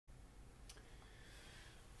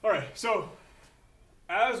All right, so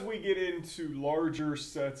as we get into larger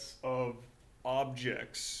sets of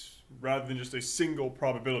objects, rather than just a single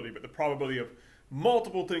probability, but the probability of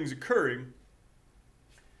multiple things occurring,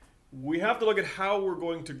 we have to look at how we're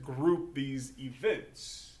going to group these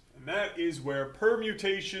events. And that is where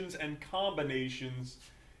permutations and combinations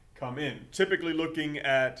come in. Typically looking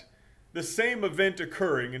at the same event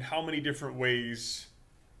occurring and how many different ways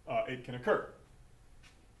it can occur.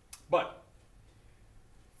 But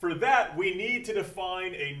for that, we need to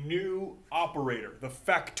define a new operator. The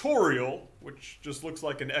factorial, which just looks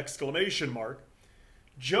like an exclamation mark,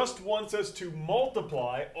 just wants us to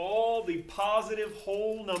multiply all the positive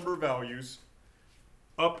whole number values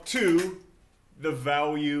up to the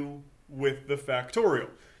value with the factorial.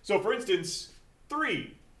 So for instance,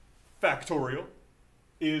 3 factorial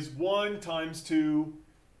is 1 times 2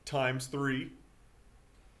 times 3.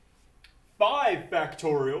 5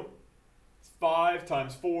 factorial is 5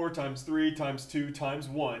 times 4 times 3 times 2 times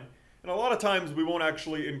 1. And a lot of times we won't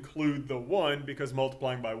actually include the 1 because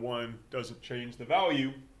multiplying by 1 doesn't change the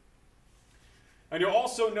value. And you'll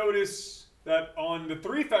also notice that on the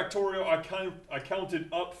 3 factorial, I counted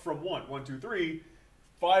up from 1. 1, 2, 3.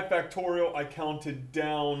 5 factorial, I counted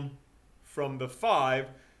down from the 5.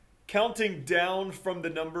 Counting down from the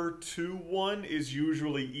number to 1 is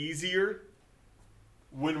usually easier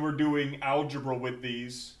when we're doing algebra with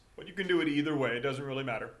these. But you can do it either way. It doesn't really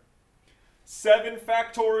matter. 7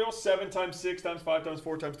 factorial, 7 times 6 times 5 times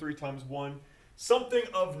 4 times 3 times 1. Something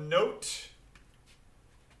of note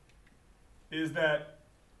is that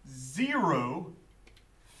 0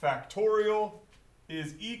 factorial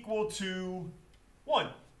is equal to 1.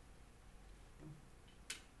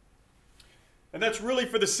 And that's really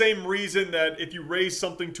for the same reason that if you raise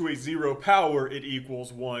something to a 0 power, it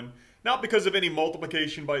equals 1. Not because of any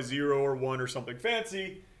multiplication by 0 or 1 or something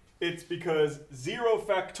fancy. It's because 0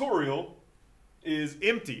 factorial is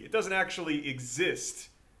empty. It doesn't actually exist.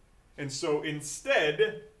 And so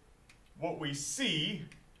instead, what we see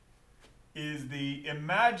is the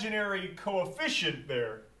imaginary coefficient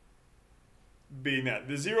there being that.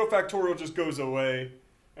 The 0 factorial just goes away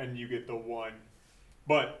and you get the 1.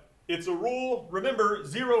 But it's a rule. Remember,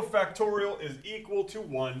 0 factorial is equal to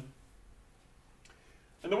 1.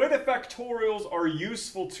 And the way that factorials are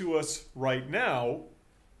useful to us right now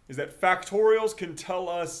is that factorials can tell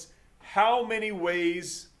us how many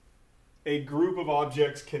ways a group of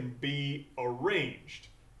objects can be arranged.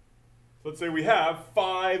 Let's say we have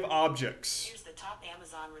 5 objects. Here's the top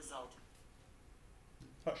Amazon result.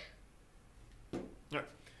 Hush. All right.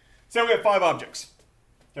 Say we have 5 objects.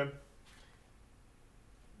 Okay.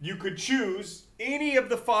 You could choose any of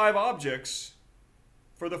the 5 objects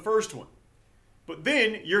for the first one. But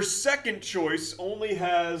then your second choice only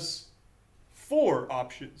has 4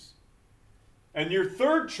 options. And your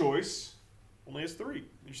third choice only has 3.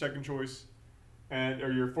 Your second choice,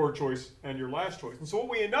 or your fourth choice, and your last choice. And so what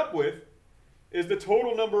we end up with is the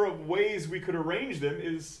total number of ways we could arrange them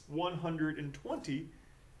is 120,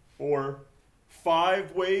 or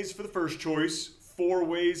 5 ways for the first choice, 4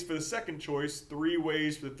 ways for the second choice, 3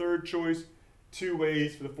 ways for the third choice, 2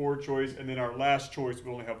 ways for the fourth choice, and then our last choice, we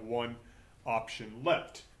only have 1 option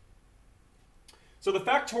left. So the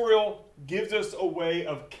factorial gives us a way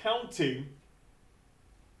of counting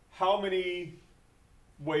how many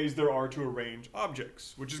ways there are to arrange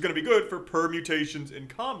objects, which is going to be good for permutations and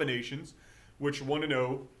combinations, which want to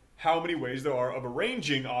know how many ways there are of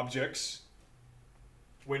arranging objects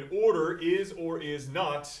when order is or is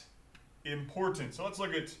not important. So let's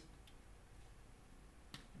look at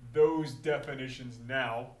those definitions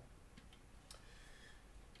now.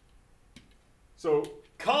 So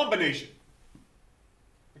combination.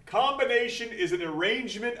 Combination is an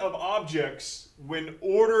arrangement of objects when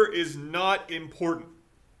order is not important.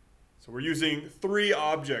 So we're using 3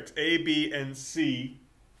 objects, A, B, and C.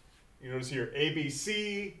 You notice here,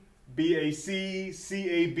 ABC, BAC,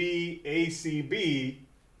 CAB, ACB.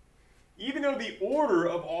 Even though the order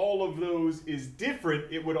of all of those is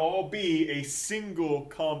different, it would all be a single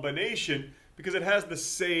combination because it has the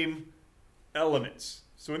same elements.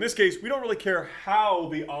 So in this case, we don't really care how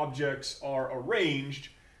the objects are arranged.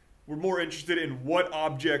 We're more interested in what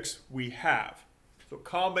objects we have. So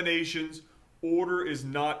combinations, order is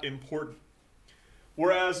not important.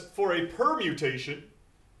 Whereas for a permutation,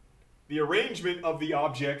 the arrangement of the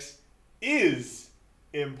objects is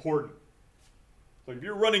important. So if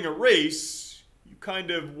you're running a race, you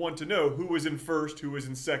kind of want to know who was in first, who was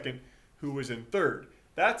in second, who was in third.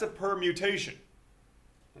 That's a permutation.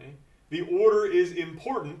 Okay? The order is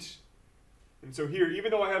important. And so here,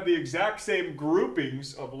 even though I have the exact same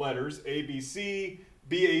groupings of letters, A, B, C,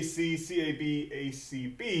 BAC, CAB,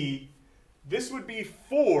 ACB, this would be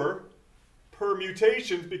 4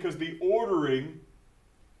 permutations because the ordering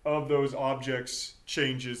of those objects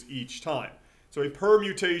changes each time. So a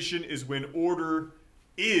permutation is when order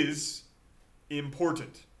is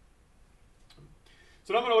important.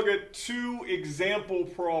 So now I'm going to look at 2 example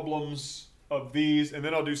problems of these, and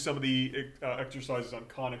then I'll do some of the exercises on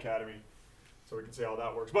Khan Academy so we can see how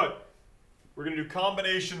that works. But we're going to do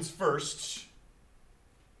combinations first.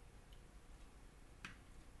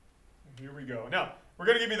 Here we go. Now, we're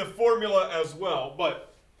going to give you the formula as well,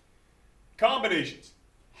 but combinations.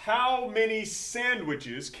 How many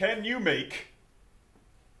sandwiches can you make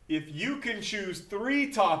if you can choose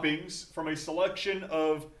 3 toppings from a selection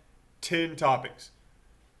of 10 toppings?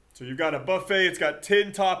 So you've got a buffet, it's got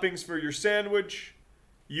 10 toppings for your sandwich.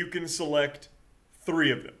 You can select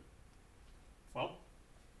 3 of them. Well,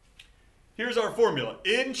 here's our formula.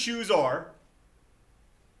 N choose R,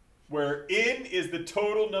 where N is the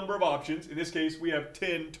total number of options. In this case, we have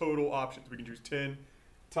 10 total options. We can choose 10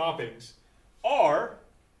 toppings. R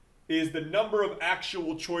is the number of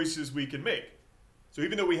actual choices we can make. So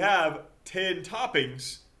even though we have 10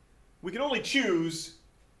 toppings, we can only choose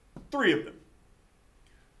 3 of them.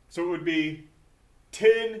 So it would be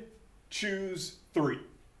 10 choose 3,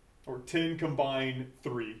 or 10 combine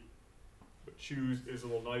 3. But choose is a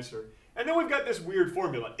little nicer. And then we've got this weird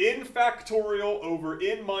formula. N factorial over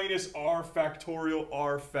N minus R factorial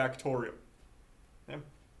R factorial. Okay?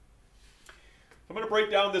 I'm going to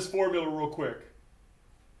break down this formula real quick.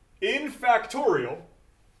 N factorial,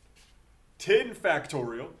 10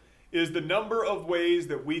 factorial, is the number of ways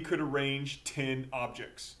that we could arrange 10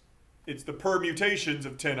 objects. It's the permutations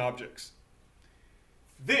of 10 objects.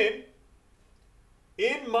 Then,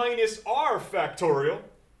 N minus R factorial,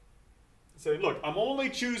 say, look, I'm only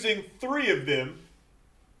choosing 3 of them,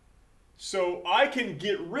 so I can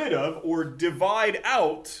get rid of or divide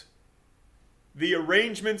out the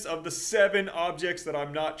arrangements of the 7 objects that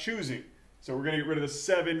I'm not choosing. So we're going to get rid of the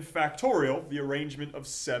 7 factorial, the arrangement of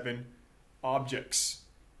 7 objects.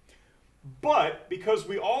 But because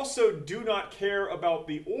we also do not care about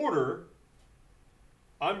the order,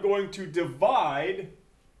 I'm going to divide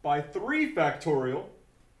by 3 factorial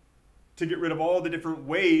to get rid of all the different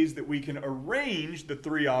ways that we can arrange the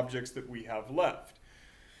 3 objects that we have left.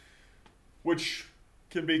 Which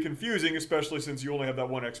can be confusing, especially since you only have that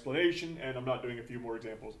one explanation, and I'm not doing a few more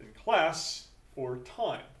examples in class for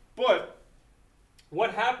time. But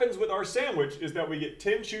what happens with our sandwich is that we get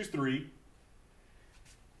 10 choose 3.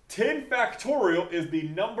 10 factorial is the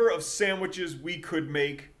number of sandwiches we could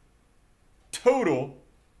make total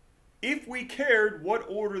if we cared what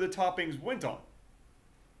order the toppings went on.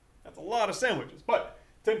 That's a lot of sandwiches, but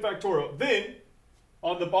 10 factorial. Then,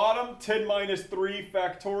 on the bottom, 10 minus 3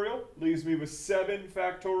 factorial leaves me with 7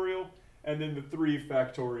 factorial, and then the 3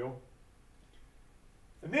 factorial.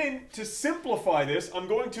 And then, to simplify this, I'm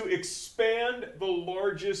going to expand the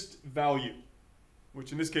largest value,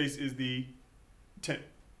 which in this case is the 10.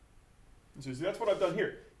 And so that's what I've done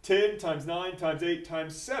here. 10 times 9 times 8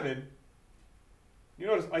 times 7. You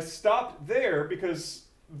notice I stopped there because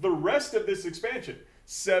the rest of this expansion,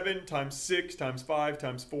 7 times 6 times 5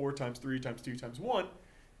 times 4 times 3 times 2 times 1,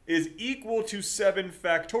 is equal to 7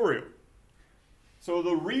 factorial. So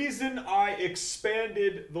the reason I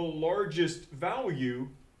expanded the largest value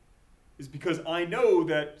is because I know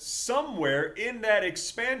that somewhere in that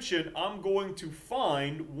expansion I'm going to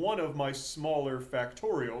find one of my smaller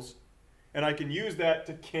factorials, and I can use that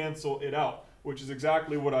to cancel it out, which is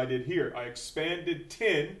exactly what I did here. I expanded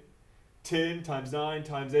 10 times 9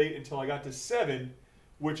 times 8 until I got to 7,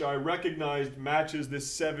 which I recognized matches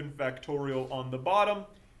this 7 factorial on the bottom,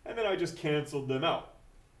 and then I just canceled them out.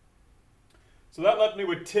 So that left me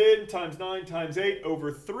with 10 times 9 times 8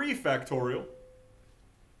 over 3 factorial.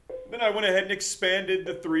 Then I went ahead and expanded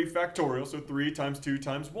the 3 factorial, so 3 times 2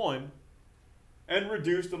 times 1, and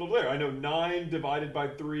reduced it a little there. I know 9 divided by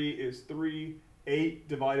 3 is 3, 8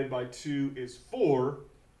 divided by 2 is 4.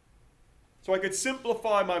 So I could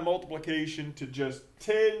simplify my multiplication to just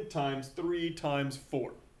 10 times 3 times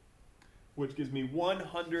 4, which gives me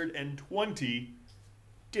 120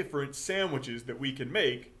 different sandwiches that we can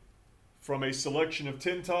make from a selection of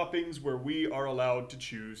 10 toppings where we are allowed to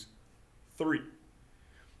choose 3.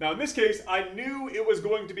 Now in this case, I knew it was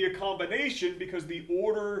going to be a combination because the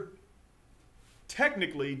order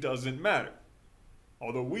technically doesn't matter.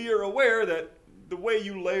 Although we are aware that the way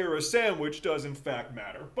you layer a sandwich does in fact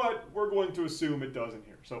matter, but we're going to assume it doesn't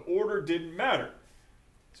here. So order didn't matter.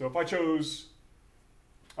 So if I chose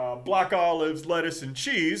black olives, lettuce, and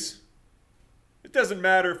cheese, It doesn't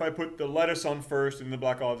matter if I put the lettuce on first and the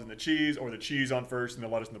black olives and the cheese, or the cheese on first and the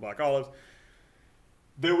lettuce and the black olives.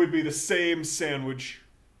 There would be the same sandwich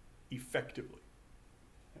effectively.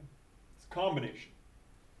 It's a combination.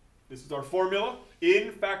 This is our formula.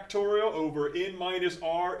 N factorial over n minus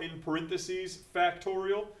r in parentheses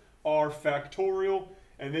factorial, r factorial,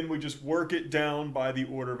 and then we just work it down by the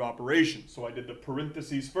order of operations. So I did the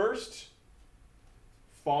parentheses first,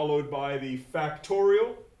 followed by the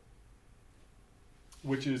factorial,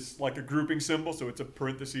 which is like a grouping symbol, so it's a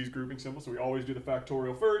parentheses grouping symbol, so we always do the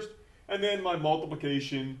factorial first, and then my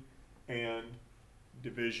multiplication and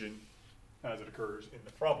division as it occurs in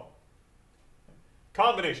the problem.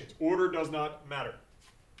 Combinations, order does not matter.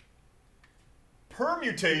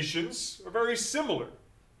 Permutations are very similar.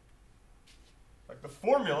 Like the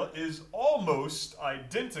formula is almost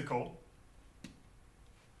identical,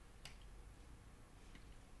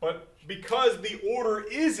 but because the order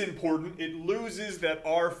is important, it loses that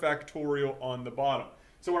r factorial on the bottom.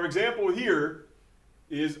 So our example here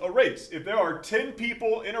is a race. If there are 10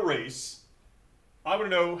 people in a race, I want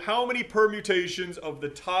to know how many permutations of the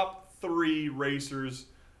top 3 racers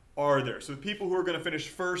are there. So the people who are going to finish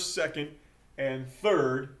first, second, and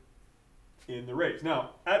third in the race.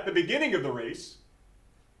 Now, at the beginning of the race,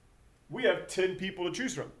 we have 10 people to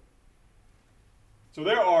choose from. So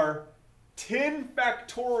there are 10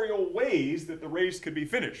 factorial ways that the race could be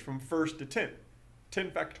finished from first to 10.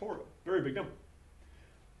 10 factorial, very big number.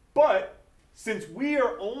 But since we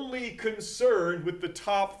are only concerned with the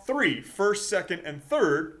top 3, first, second, and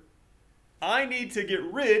third, I need to get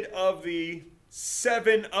rid of the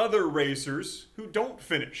 7 other racers who don't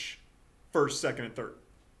finish first, second, and third.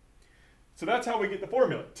 So that's how we get the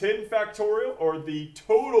formula. 10 factorial, or the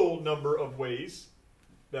total number of ways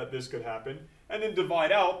that this could happen, and then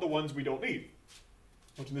divide out the ones we don't need,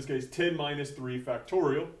 which in this case, 10 minus 3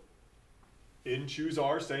 factorial. N choose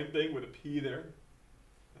R, same thing with a P there.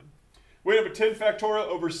 We have a 10 factorial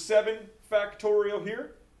over 7 factorial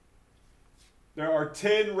here. There are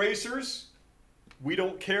 10 racers. We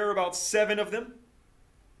don't care about 7 of them.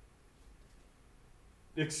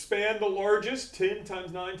 Expand the largest, 10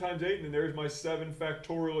 times 9 times 8, and then there's my 7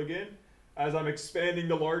 factorial again. As I'm expanding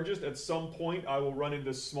the largest, at some point I will run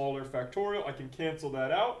into smaller factorial. I can cancel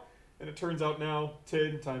that out, and it turns out now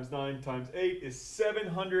 10 times 9 times 8 is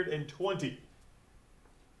 720.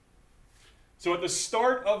 So at the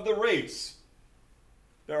start of the race,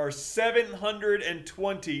 there are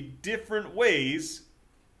 720 different ways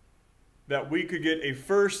that we could get a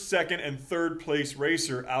first, second, and third place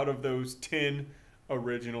racer out of those 10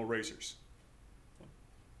 original racers.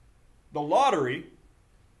 The lottery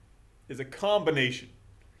is a combination.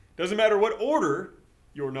 Doesn't matter what order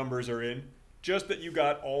your numbers are in, just that you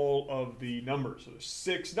got all of the numbers. So there's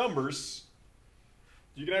 6 numbers.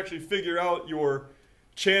 You can actually figure out your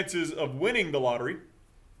chances of winning the lottery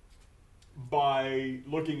by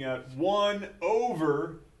looking at 1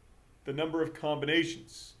 over the number of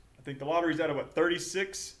combinations. I think the lottery's out of what,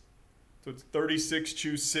 36? So it's 36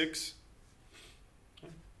 choose 6.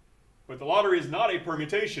 But the lottery is not a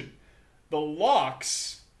permutation. The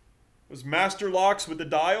locks, those master locks with the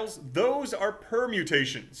dials, those are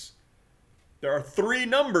permutations. There are 3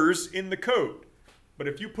 numbers in the code. But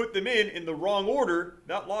if you put them in the wrong order,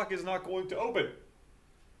 that lock is not going to open.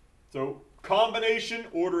 So combination,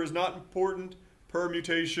 order is not important.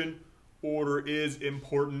 Permutation, order is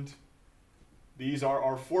important. These are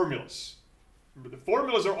our formulas. Remember, the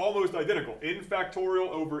formulas are almost identical. N factorial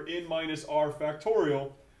over n minus r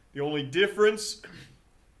factorial. The only difference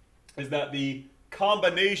is that the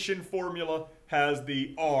combination formula has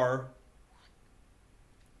the r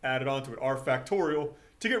added onto it, r factorial,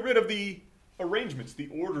 to get rid of the arrangements, the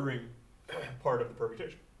ordering part of the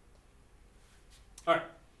permutation. All right.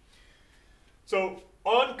 So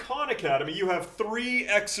on Khan Academy, you have 3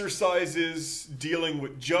 exercises dealing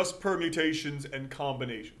with just permutations and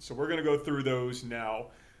combinations. So we're going to go through those now,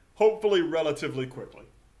 hopefully relatively quickly.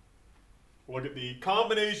 We'll look at the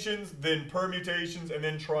combinations, then permutations, and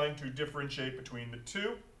then trying to differentiate between the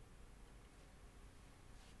 2.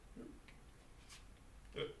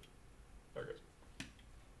 There it goes.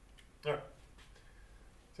 All right.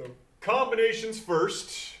 So combinations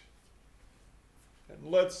first. And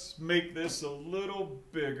let's make this a little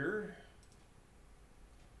bigger.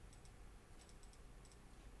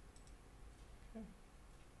 Okay.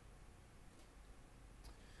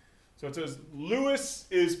 So it says, Lewis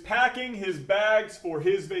is packing his bags for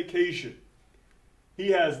his vacation.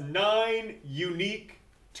 He has 9 unique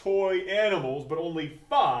toy animals, but only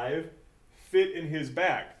 5 fit in his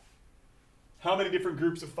bag. How many different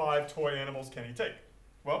groups of 5 toy animals can he take?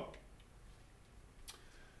 Well,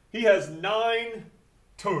 he has 9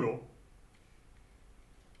 total.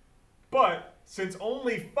 But since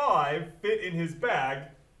only 5 fit in his bag,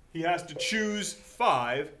 he has to choose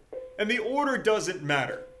 5. And the order doesn't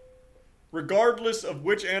matter. Regardless of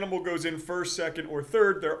which animal goes in first, second, or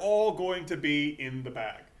third, they're all going to be in the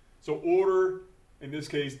bag. So order, in this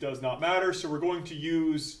case, does not matter. So we're going to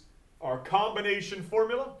use our combination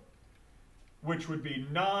formula, which would be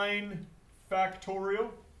 9 factorial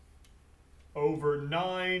over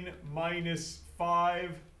 9 minus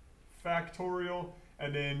 5 factorial,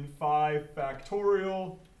 and then 5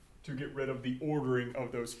 factorial to get rid of the ordering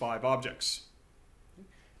of those 5 objects.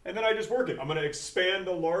 And then I just work it. I'm going to expand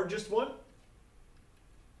the largest one.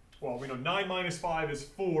 Well, we know 9 minus 5 is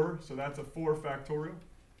 4, so that's a 4 factorial.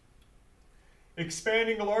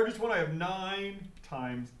 Expanding the largest one, I have 9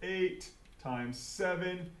 times 8 times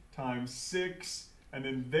 7 times 6, and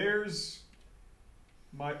then there's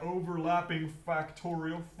my overlapping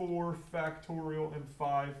factorial, 4 factorial and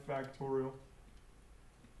 5 factorial.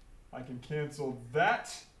 I can cancel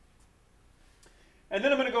that. And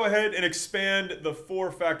then I'm going to go ahead and expand the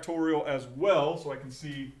 4 factorial as well, so I can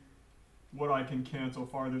see what I can cancel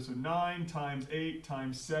farther. So 9 times 8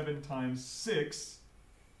 times 7 times 6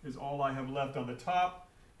 is all I have left on the top.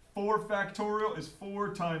 4 factorial is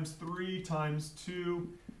 4 times 3 times 2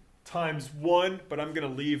 times 1, but I'm going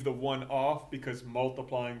to leave the 1 off because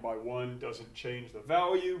multiplying by 1 doesn't change the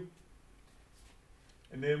value.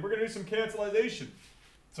 And then we're going to do some cancellation.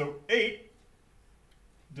 So 8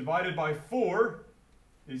 divided by 4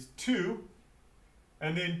 is 2,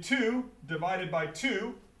 and then 2 divided by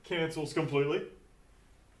 2 cancels completely.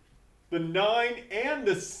 The 9 and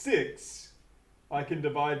the 6 I can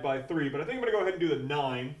divide by 3, but I think I'm going to go ahead and do the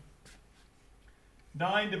 9.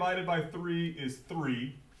 9 divided by 3 is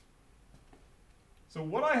 3. So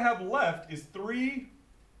what I have left is 3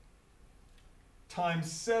 times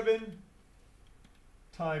 7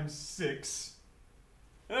 times 6.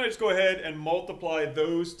 And then I just go ahead and multiply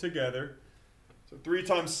those together. So 3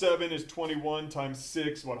 times 7 is 21 times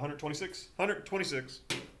 6, what, 126? 126.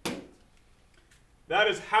 That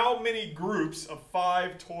is how many groups of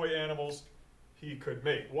 5 toy animals he could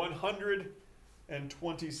make.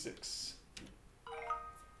 126.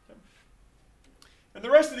 Okay. And the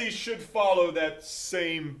rest of these should follow that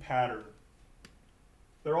same pattern.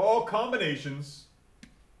 They're all combinations.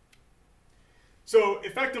 So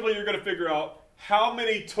effectively, you're going to figure out how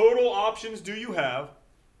many total options do you have,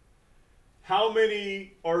 how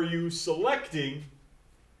many are you selecting,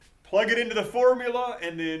 plug it into the formula,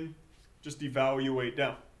 and then just evaluate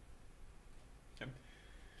down. Okay.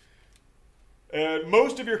 And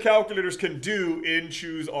most of your calculators can do in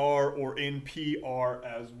choose R or in PR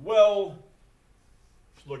as well.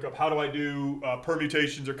 Just look up how do I do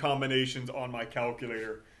permutations or combinations on my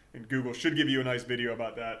calculator, and Google should give you a nice video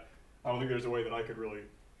about that. I don't think there's a way that I could really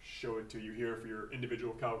show it to you here for your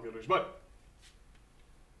individual calculators, but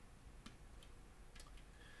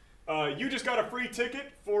you just got a free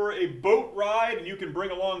ticket for a boat ride, and you can bring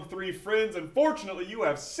along 3 friends. Unfortunately, you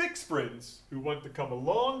have 6 friends who want to come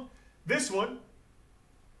along. This one,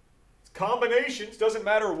 it's combinations. Doesn't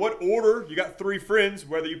matter what order. You got 3 friends,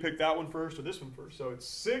 whether you pick that one first or this one first. So it's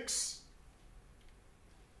 6,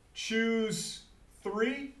 choose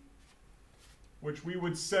 3, which we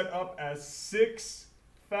would set up as 6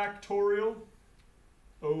 factorial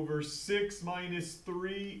over 6 minus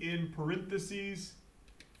 3 in parentheses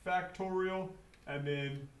factorial, and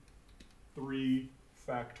then 3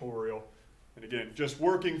 factorial. And again, just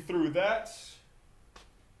working through that,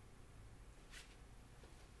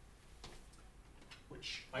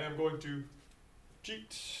 which I am going to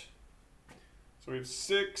cheat. So we have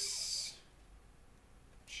 6,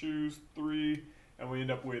 choose 3, and we end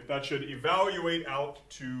up with, that should evaluate out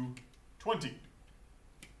to 20.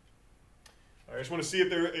 I just want to see if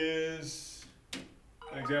there is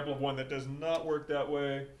an example of one that does not work that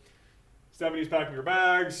way. Stephanie's packing her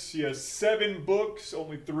bags. She has 7 books.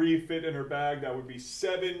 Only 3 fit in her bag. That would be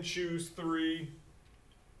 7, choose 3.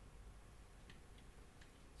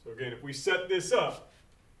 So again, if we set this up,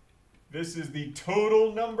 this is the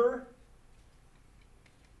total number.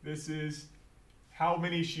 This is how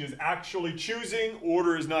many she is actually choosing.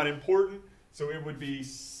 Order is not important. So it would be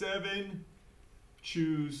 7,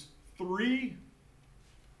 choose 3,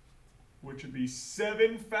 which would be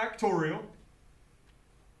 7 factorial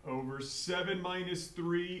over 7 minus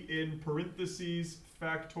 3 in parentheses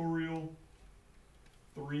factorial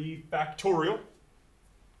 3 factorial.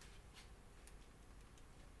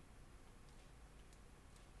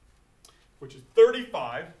 Which is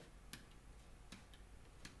 35.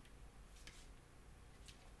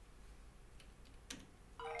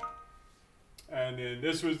 And And then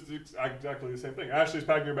this was exactly the same thing. Ashley's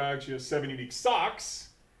packing her bag. She has 7 unique socks.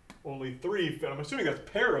 Only 3 fit. I'm assuming that's a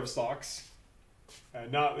pair of socks.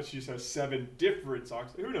 And not that she just has 7 different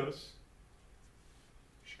socks. Who knows?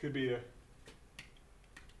 She could be a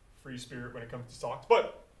free spirit when it comes to socks.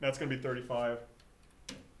 But that's going to be 35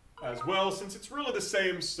 as well, since it's really the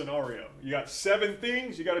same scenario. You got 7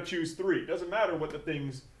 things. You got to choose 3. It doesn't matter what the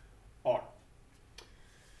things are.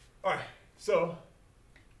 All right. So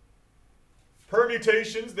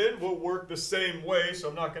permutations then will work the same way. So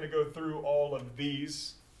I'm not going to go through all of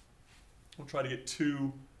these. We'll try to get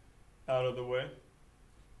 2 out of the way.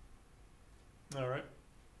 All right.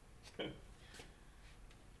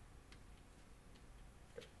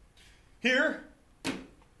 Here,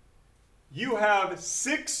 you have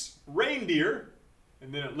 6 reindeer,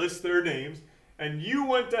 and then it lists their names, and you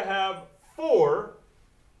want to have 4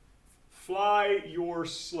 fly your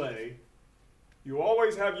sleigh. You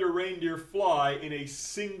always have your reindeer fly in a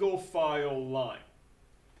single file line.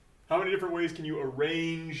 How many different ways can you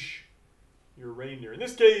arrange your reindeer? In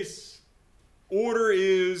this case, order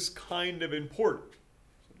is kind of important.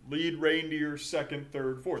 Lead reindeer, second,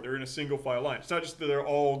 third, fourth. They're in a single file line. It's not just that they're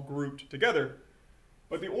all grouped together,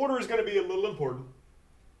 but the order is going to be a little important.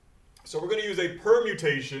 So we're going to use a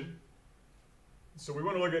permutation. So we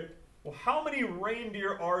want to look at, well, how many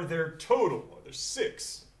reindeer are there total? Well, there's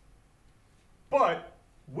 6. But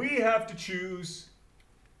we have to choose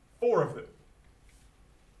 4 of them.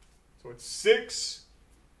 So it's 6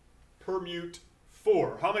 permute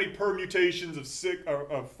 4. How many permutations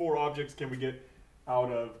of 4 objects can we get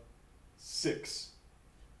out of 6?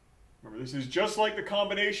 Remember, this is just like the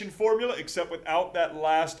combination formula, except without that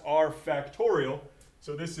last r factorial.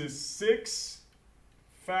 So this is 6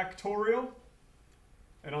 factorial.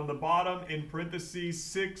 And on the bottom, in parentheses,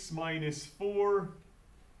 6 minus 4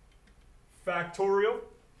 factorial.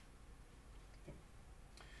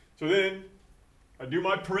 So then I do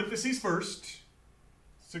my parentheses first.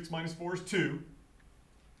 6 minus 4 is 2.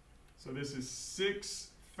 So this is 6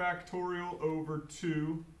 factorial over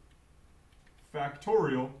 2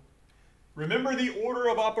 factorial. Remember the order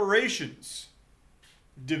of operations.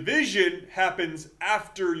 Division happens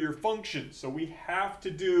after your function, so we have to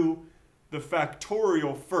do the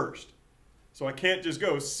factorial first. So I can't just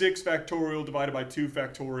go 6 factorial divided by 2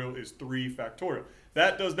 factorial is 3 factorial.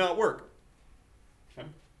 That does not work. Okay.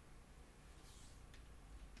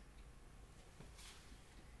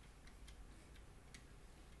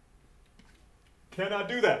 Cannot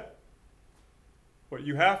do that. What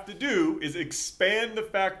you have to do is expand the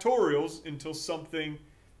factorials until something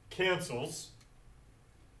cancels,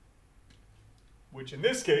 which in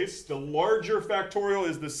this case, the larger factorial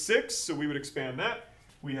is the 6, so we would expand that.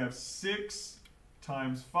 We have 6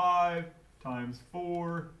 times 5 times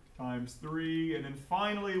 4 times 3, and then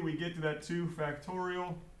finally we get to that 2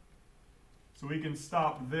 factorial. So we can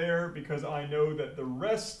stop there because I know that the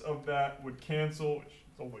rest of that would cancel, which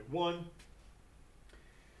is only 1.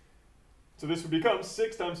 So this would become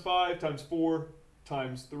 6 times 5 times 4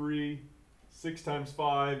 times 3. 6 times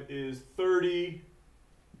 5 is 30.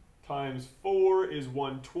 Times 4 is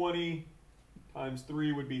 120. Times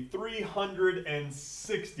 3 would be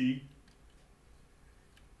 360.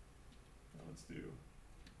 Now let's do.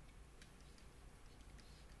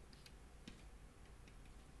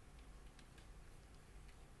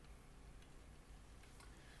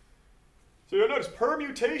 So you'll notice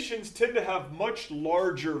permutations tend to have much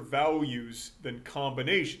larger values than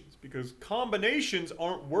combinations, because combinations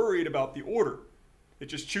aren't worried about the order. It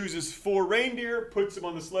just chooses 4 reindeer, puts them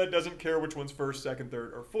on the sled, doesn't care which one's first, second,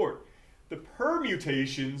 third, or fourth. The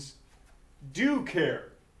permutations do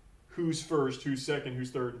care who's first, who's second,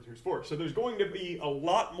 who's third, and who's fourth. So there's going to be a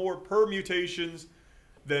lot more permutations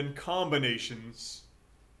than combinations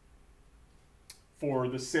for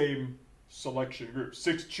the same selection group.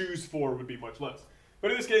 6 choose 4 would be much less.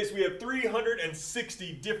 But in this case, we have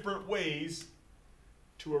 360 different ways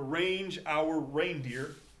to arrange our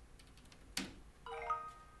reindeer.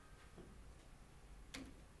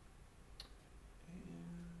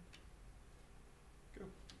 Go.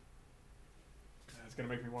 That's going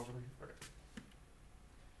to make me walk over here. Okay.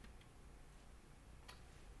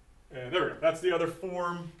 And there we go. That's the other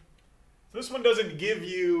form. So this one doesn't give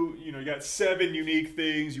you, you got 7 unique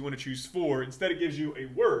things, you want to choose 4. Instead, it gives you a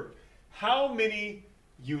word. How many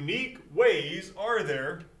unique ways are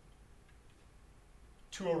there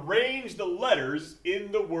to arrange the letters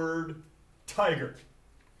in the word tiger?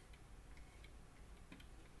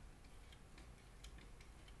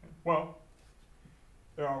 Well,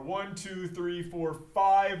 there are 1, 2, 3, 4,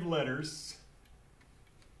 5 letters.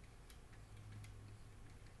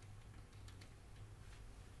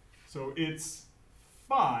 So it's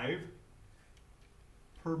 5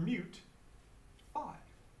 permute 5,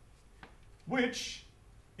 which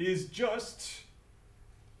is just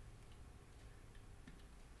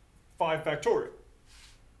 5 factorial.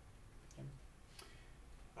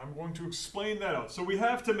 I'm going to explain that out. So we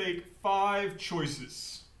have to make 5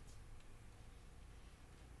 choices.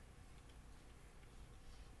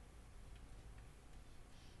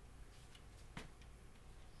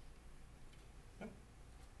 So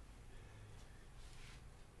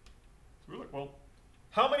we look, well,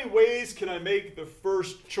 how many ways can I make the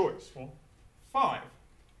first choice? Well, 5.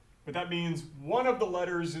 But that means one of the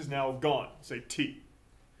letters is now gone, say T.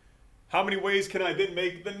 How many ways can I then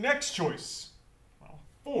make the next choice?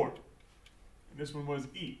 4. And this one was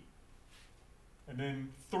E. And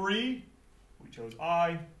then 3, we chose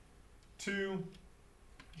I. 2,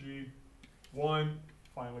 G. 1,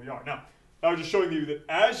 finally the R. Now, I was just showing you that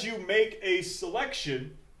as you make a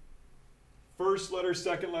selection, first letter,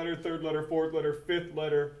 second letter, third letter, fourth letter, fifth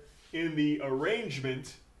letter in the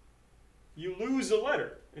arrangement, you lose a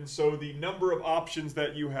letter. And so the number of options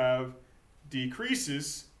that you have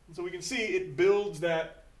decreases. And so we can see it builds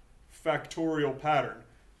that factorial pattern.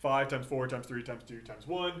 5 times 4 times 3 times 2 times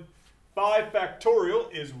 1. 5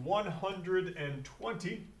 factorial is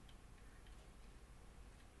 120.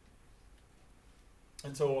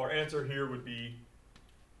 And so our answer here would be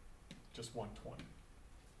just 120.